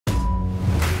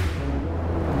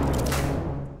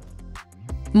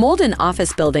Mold in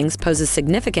office buildings poses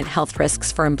significant health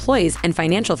risks for employees and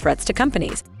financial threats to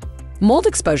companies. Mold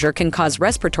exposure can cause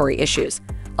respiratory issues,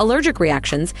 allergic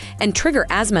reactions, and trigger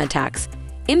asthma attacks,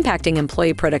 impacting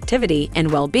employee productivity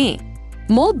and well-being.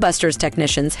 Mold busters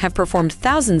technicians have performed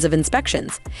thousands of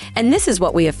inspections, and this is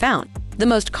what we have found. The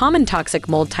most common toxic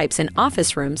mold types in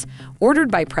office rooms, ordered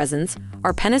by Presence,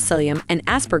 are Penicillium and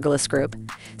Aspergillus group,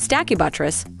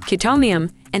 Stachybotrys,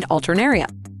 Cutomium, and Alternaria.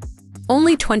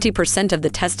 Only 20% of the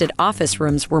tested office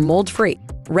rooms were mold-free.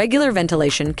 Regular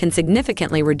ventilation can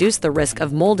significantly reduce the risk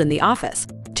of mold in the office.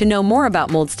 To know more about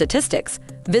mold statistics,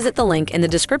 visit the link in the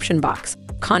description box.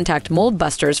 Contact Mold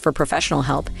Busters for professional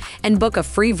help and book a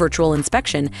free virtual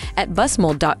inspection at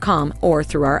busmold.com or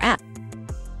through our app.